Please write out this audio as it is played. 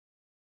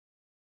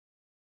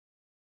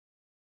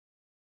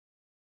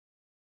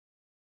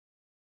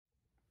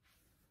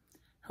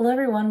Hello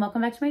everyone,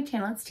 welcome back to my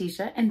channel. It's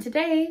Tisha, and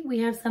today we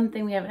have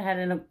something we haven't had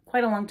in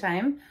quite a long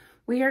time.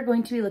 We are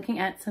going to be looking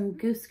at some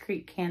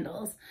Goosecreek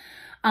candles.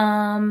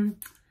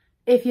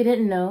 If you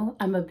didn't know,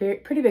 I'm a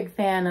pretty big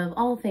fan of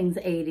all things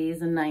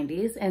 80s and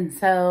 90s, and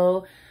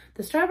so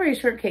the Strawberry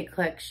Shortcake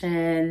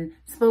collection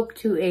spoke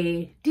to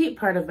a deep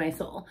part of my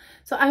soul.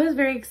 So I was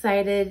very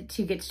excited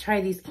to get to try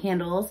these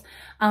candles.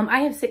 I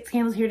have 6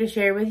 candles here to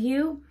share with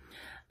you.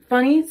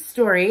 Funny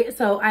story,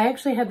 so I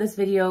actually had this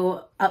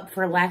video up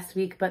for last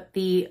week, but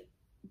the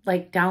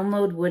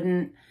download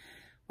wouldn't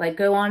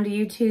go onto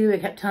YouTube.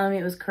 It kept telling me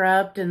it was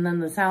corrupt and then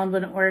the sound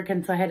wouldn't work,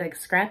 and so I had to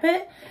scrap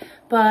it.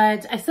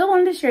 But I still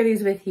wanted to share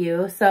these with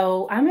you.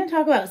 So I'm going to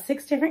talk about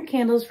 6 different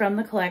candles from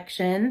the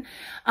collection.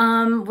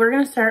 We're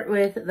going to start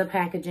with the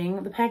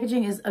packaging. The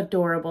packaging is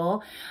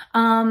adorable.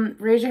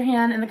 Raise your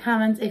hand in the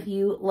comments if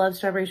you loved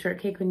Strawberry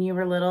Shortcake when you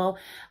were little.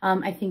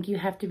 I think you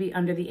have to be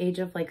under the age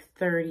of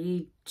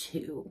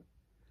 32,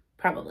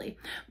 probably.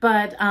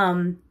 But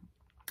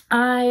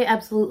I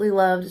absolutely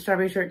loved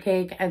Strawberry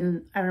Shortcake,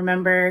 and I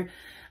remember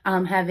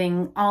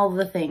having all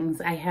the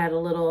things. I had a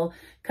little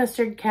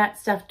custard cat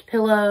stuffed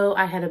pillow.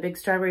 I had a big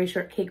Strawberry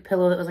Shortcake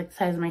pillow that was the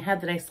size of my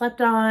head that I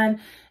slept on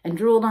and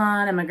drooled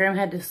on, and my grandma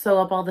had to sew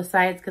up all the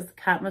sides because the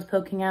cotton was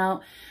poking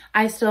out.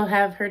 I still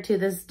have her to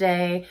this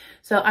day.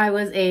 So I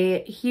was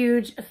a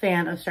huge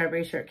fan of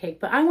Strawberry Shortcake,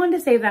 but I wanted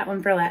to save that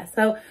one for last.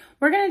 So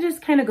we're going to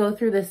just kind of go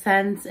through the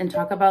scents and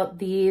talk about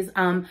these.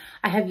 I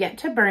have yet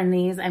to burn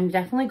these. I'm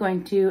definitely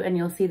going to, and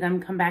you'll see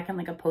them come back in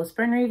a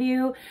post-burn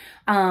review.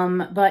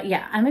 But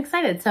yeah, I'm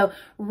excited. So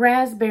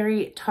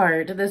Raspberry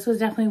Tart. This was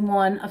definitely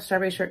one of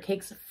Strawberry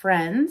Shortcake's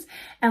friends.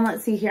 And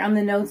let's see here on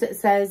the notes, it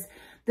says,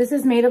 this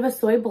is made of a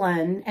soy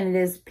blend, and it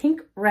is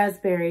pink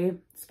raspberry,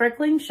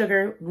 sparkling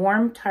sugar,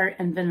 warm tart,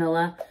 and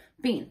vanilla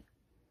bean.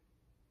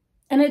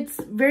 And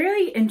it's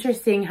really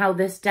interesting how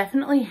this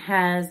definitely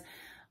has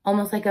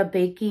almost like a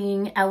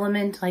baking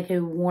element, like a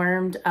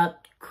warmed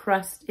up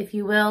crust, if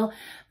you will,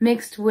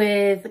 mixed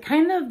with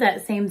kind of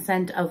that same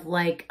scent of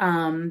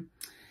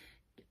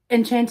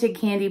Enchanted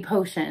Candy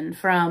Potion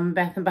from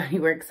Bath & Body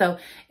Works. So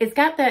it's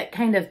got that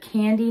kind of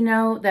candy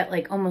note, that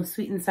almost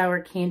sweet and sour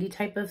candy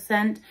type of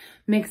scent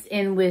mixed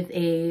in with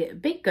a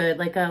baked good,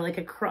 like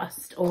a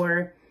crust,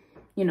 or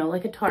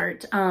like a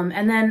tart.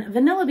 And then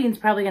vanilla bean's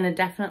probably going to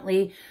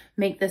definitely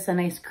make this a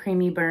nice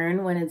creamy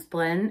burn when it's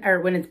burning,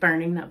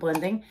 not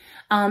blending.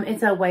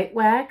 It's a white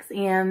wax,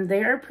 and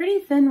they are pretty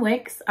thin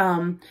wicks,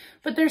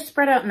 but they're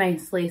spread out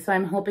nicely. So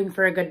I'm hoping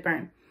for a good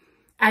burn.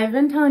 I've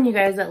been telling you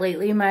guys that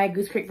lately my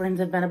Goosecreek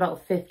burns have been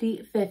about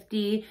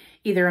 50-50,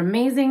 either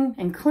amazing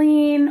and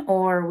clean,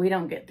 or we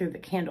don't get through the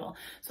candle.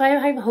 So I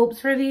have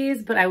hopes for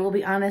these, but I will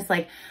be honest,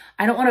 I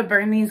don't want to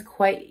burn these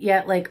quite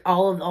yet,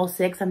 all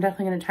 6. I'm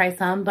definitely going to try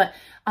some, but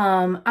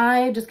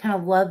I just kind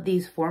of love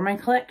these for my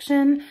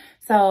collection.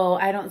 So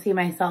I don't see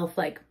myself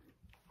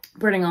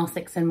burning all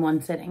 6 in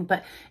one sitting,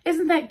 but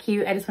isn't that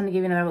cute? I just want to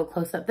give you another little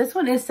close up. This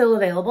one is still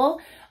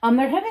available.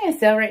 They're having a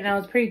sale right now.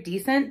 It's pretty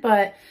decent,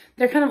 but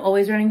they're kind of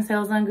always running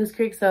sales on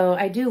Goosecreek, so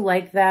I do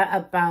like that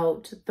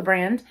about the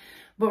brand.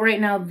 But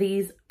right now,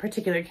 these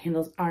particular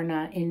candles are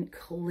not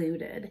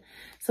included.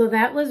 So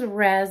that was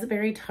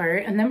Raspberry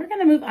Tart, and then we're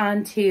going to move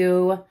on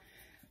to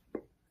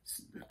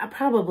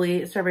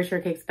probably Strawberry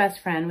Shortcake's best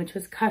friend, which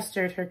was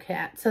Custard, her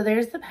cat. So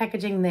there's the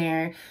packaging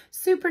there.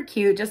 Super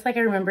cute, just like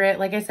I remember it.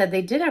 Like I said,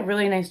 they did a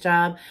really nice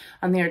job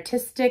on the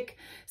artistic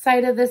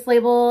side of this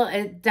label.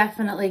 It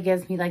definitely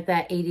gives me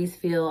that 80s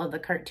feel of the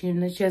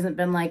cartoon. That she hasn't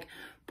been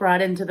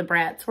brought into the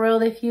Bratz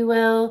world, if you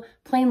will.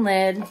 Plain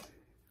lid,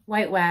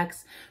 white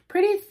wax,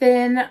 pretty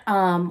thin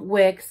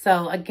wick.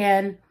 So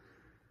again,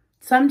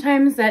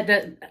 sometimes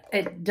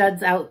it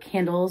duds out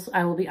candles,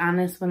 I will be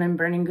honest, when I'm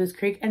burning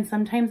Goosecreek, and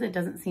sometimes it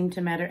doesn't seem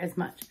to matter as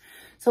much.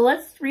 So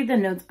let's read the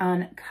notes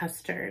on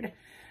Custard.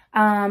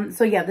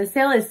 So yeah, the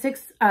sale is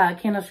 6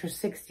 candles for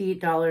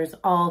 $60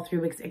 all 3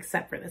 weeks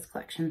except for this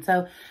collection.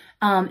 So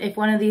if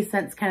one of these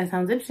scents kind of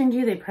sounds interesting to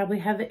you, they probably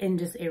have it in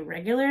just a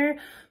regular,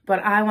 but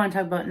I want to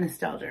talk about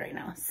nostalgia right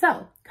now.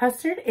 So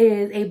Custard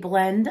is a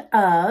blend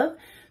of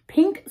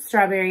pink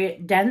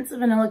strawberry, dense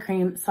vanilla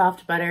cream,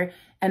 soft butter,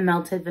 and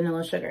melted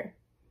vanilla sugar.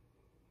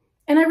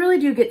 And I really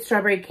do get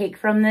strawberry cake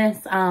from this,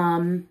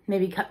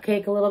 maybe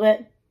cupcake a little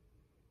bit.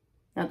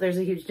 Not that there's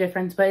a huge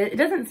difference, but it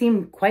doesn't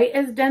seem quite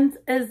as dense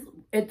as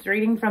it's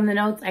reading from the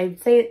notes.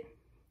 I'd say it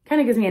kind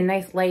of gives me a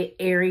nice light,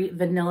 airy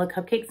vanilla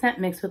cupcake scent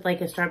mixed with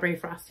a strawberry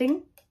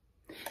frosting.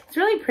 It's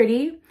really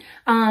pretty.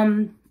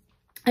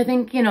 I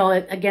think,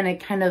 again, it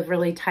kind of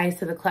really ties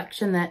to the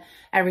collection that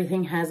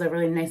everything has a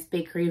really nice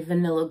bakery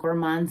vanilla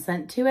gourmand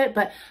scent to it,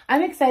 but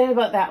I'm excited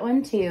about that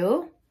one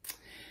too.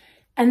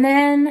 And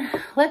then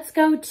let's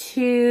go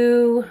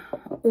to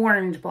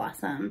Orange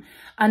Blossom,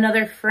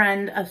 another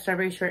friend of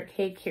Strawberry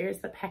Shortcake. Here's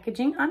the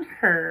packaging on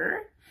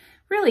her.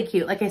 Really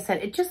cute. Like I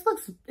said, it just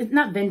looks, it's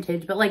not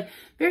vintage, but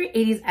very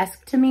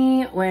 80s-esque to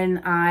me when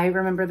I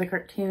remember the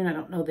cartoon. I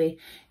don't know the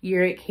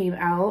year it came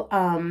out.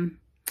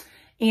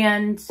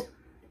 And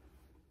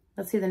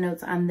let's see, the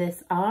notes on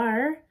this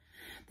are,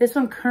 This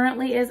one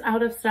currently is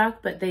out of stock,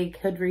 but they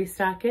could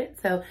restock it.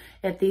 So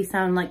if these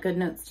sound like good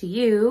notes to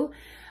you.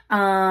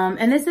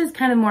 And this is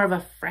kind of more of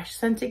a fresh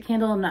scented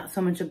candle, not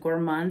so much a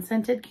gourmand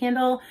scented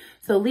candle.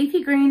 So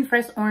leafy green,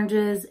 fresh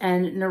oranges,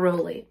 and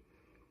neroli,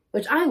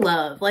 which I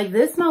love. Like,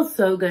 this smells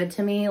so good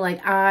to me.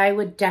 Like, I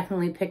would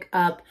definitely pick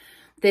up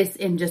this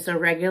in just a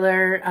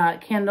regular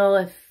candle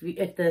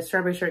if the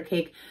Strawberry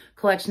Shortcake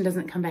collection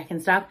doesn't come back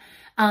in stock.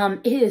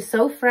 It is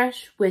so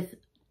fresh with,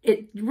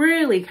 it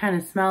really kind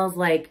of smells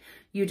like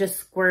you just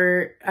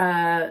squirt,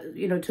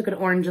 you know, took an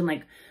orange and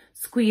like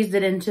squeezed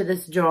it into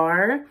this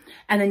jar,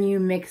 and then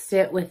you mixed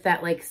it with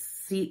that like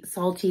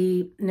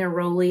salty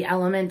neroli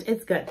element.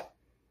 It's good.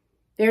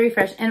 Very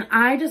fresh. And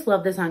I just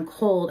love this on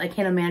cold. I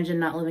can't imagine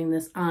not loving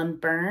this on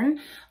burn.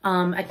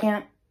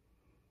 I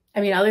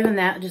mean, other than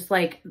that, just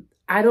like,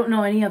 I don't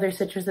know any other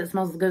citrus that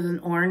smells as good as an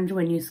orange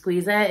when you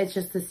squeeze it. It's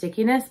just the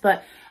stickiness,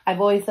 but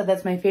I've always said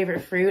that's my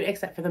favorite fruit,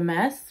 except for the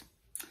mess.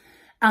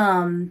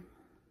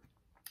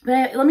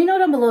 But let me know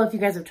down below if you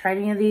guys have tried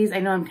any of these.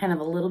 I know I'm kind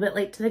of a little bit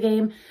late to the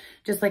game.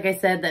 Just like I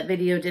said, that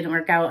video didn't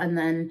work out, and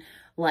then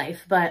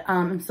life. But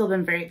I'm still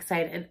been very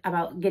excited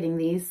about getting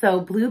these. So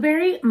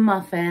blueberry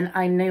muffin.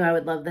 I knew I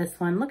would love this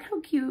one. Look how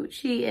cute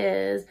she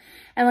is.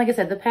 And like I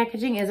said, the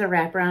packaging is a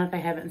wraparound, if I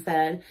haven't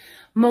said.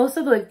 Most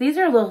of the, like, these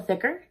are a little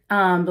thicker, but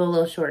a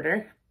little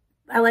shorter.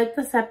 I like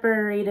the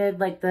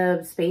separated, like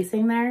the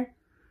spacing there.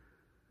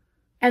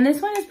 And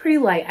this one is pretty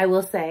light, I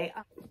will say.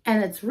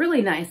 And it's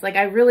really nice. Like,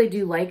 I really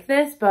do like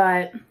this,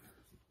 but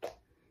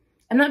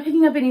I'm not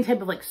picking up any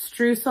type of like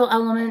streusel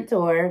element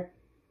or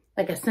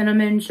like a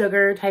cinnamon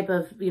sugar type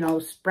of, you know,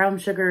 brown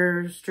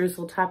sugar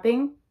streusel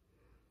topping.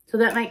 So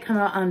that might come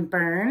out on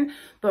burn,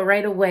 but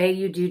right away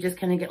you do just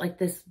kind of get like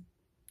this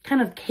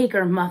kind of cake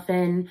or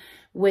muffin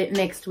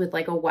mixed with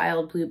like a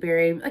wild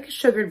blueberry, like a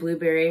sugared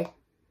blueberry,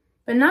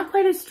 but not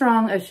quite as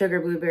strong as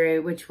sugar blueberry,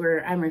 which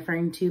I'm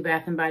referring to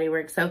Bath and Body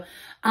Works. So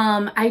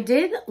I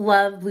did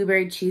love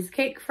blueberry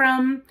cheesecake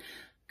from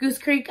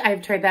Goosecreek.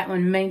 I've tried that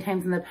one many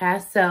times in the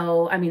past.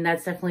 So, I mean,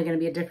 that's definitely going to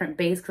be a different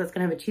base because it's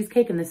going to have a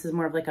cheesecake, and this is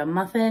more of like a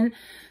muffin.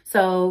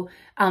 So,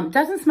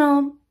 doesn't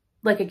smell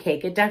like a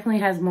cake. It definitely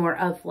has more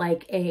of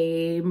like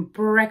a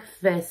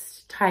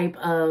breakfast type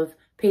of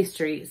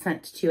pastry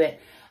scent to it.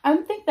 I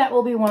think that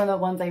will be one of the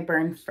ones I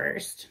burn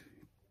first.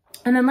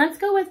 And then let's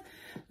go with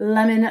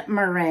lemon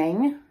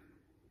meringue.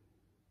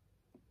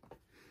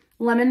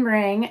 Lemon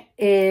meringue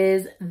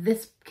is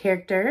this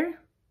character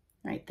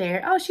right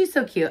there. Oh, she's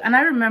so cute. And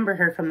I remember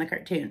her from the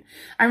cartoon.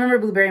 I remember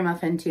Blueberry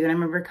Muffin too, and I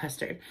remember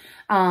Custard.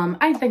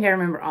 I think I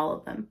remember all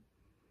of them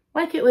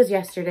like it was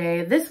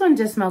yesterday. This one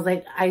just smells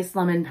like iced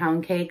lemon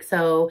pound cake.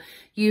 So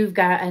you've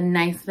got a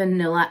nice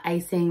vanilla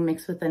icing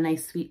mixed with a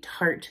nice sweet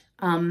tart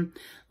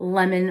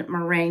lemon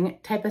meringue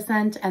type of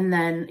scent. And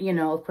then, you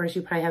know, of course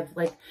you probably have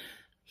like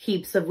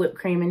heaps of whipped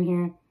cream in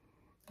here.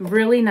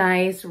 Really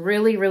nice,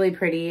 really, really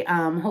pretty.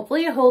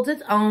 Hopefully it holds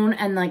its own.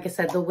 And like I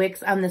said, the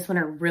wicks on this one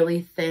are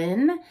really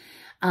thin,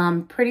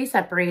 pretty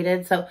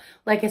separated. So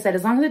like I said,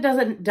 as long as it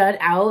doesn't dud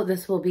out,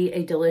 this will be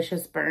a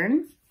delicious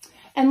burn.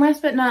 And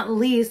last but not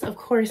least, of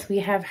course, we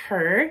have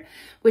her,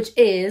 which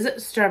is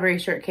Strawberry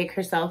Shortcake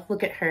herself.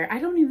 Look at her. I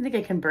don't even think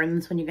I can burn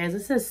this one, you guys.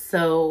 This is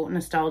so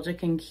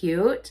nostalgic and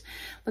cute.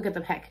 Look at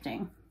the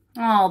packaging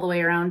all the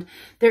way around.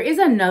 There is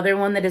another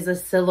one that is a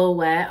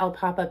silhouette. I'll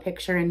pop a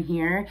picture in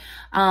here.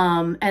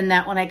 And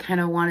that one I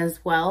kind of want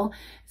as well.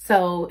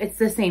 So it's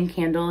the same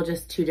candle,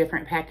 just two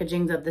different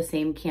packagings of the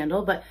same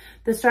candle. But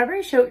the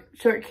Strawberry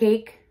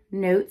Shortcake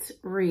notes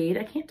read,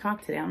 I can't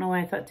talk today. I don't know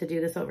why I thought to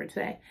do this over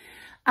today.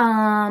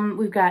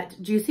 We've got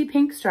juicy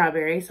pink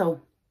strawberry.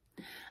 So,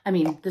 I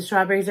mean, the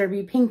strawberries are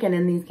be pinking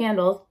in these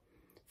candles.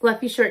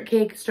 Fluffy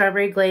shortcake,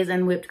 strawberry glaze,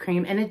 and whipped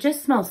cream. And it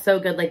just smells so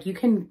good. Like, you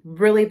can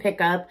really pick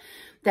up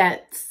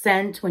that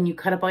scent when you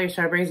cut up all your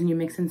strawberries and you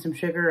mix in some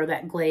sugar or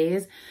that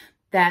glaze.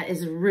 That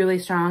is really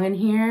strong in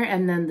here.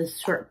 And then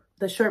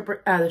the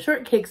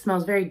shortcake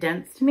smells very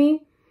dense to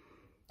me,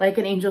 like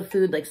an angel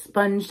food, like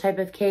sponge type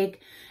of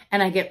cake.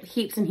 And I get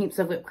heaps and heaps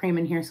of whipped cream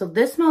in here. So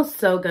this smells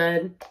so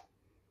good.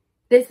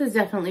 This is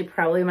definitely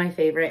probably my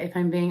favorite, if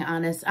I'm being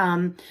honest.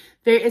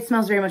 It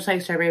smells very much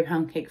like Strawberry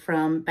Pound Cake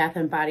from Bath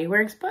and Body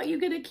Works, but you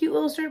get a cute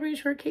little Strawberry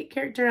Shortcake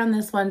character on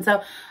this one.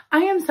 So I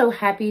am so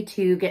happy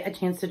to get a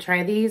chance to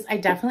try these. I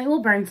definitely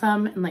will burn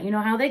some and let you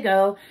know how they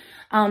go.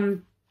 I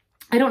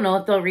don't know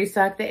if they'll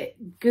restock.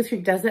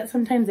 Goosecreek does that.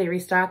 Sometimes they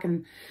restock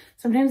and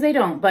sometimes they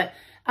don't. But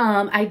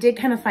I did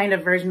kind of find a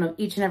version of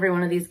each and every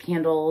one of these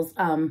candles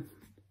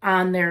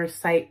on their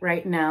site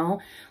right now.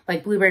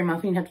 Like Blueberry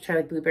Muffin, you have to try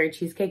like Blueberry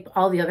Cheesecake. But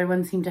all the other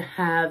ones seem to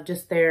have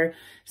just their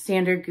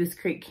standard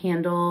Goosecreek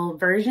candle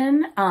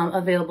version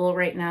available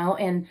right now.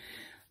 And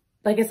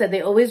like I said, they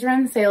always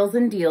run sales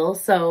and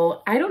deals.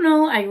 So I don't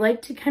know. I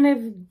like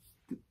to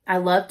I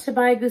love to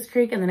buy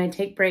Goosecreek and then I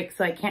take breaks.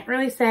 So I can't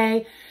really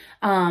say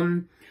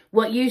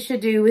what you should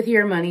do with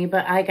your money.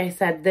 But like I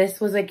said, this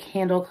was a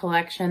candle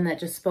collection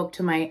that just spoke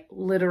to my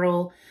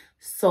literal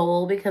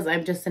soul because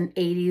I'm just an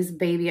 80s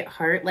baby at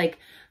heart. Like,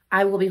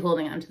 I will be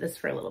holding on to this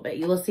for a little bit.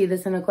 You will see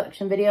this in a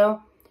collection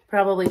video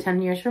probably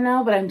 10 years from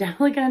now, but I'm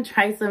definitely going to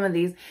try some of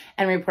these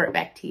and report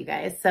back to you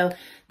guys. So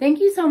thank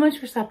you so much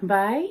for stopping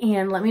by,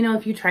 and let me know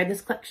if you tried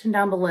this collection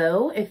down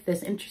below, if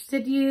this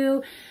interested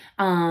you.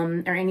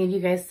 Are any of you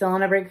guys still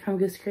on a break from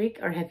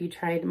Goosecreek, or have you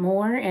tried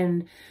more?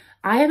 And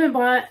I haven't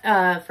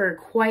bought for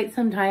quite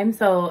some time.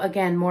 So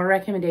again, more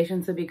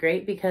recommendations would be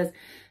great, because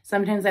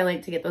sometimes I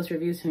like to get those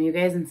reviews from you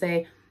guys and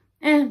say,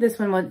 this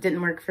one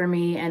didn't work for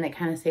me, and it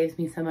kind of saves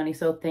me some money.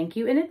 So thank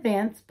you in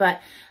advance,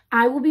 but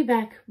I will be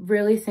back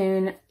really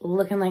soon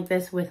looking like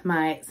this with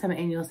my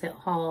semi-annual sale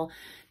haul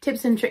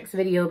tips and tricks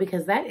video,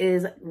 because that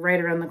is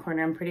right around the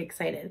corner. I'm pretty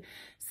excited.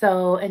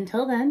 So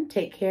until then,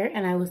 take care,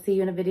 and I will see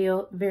you in a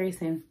video very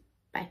soon.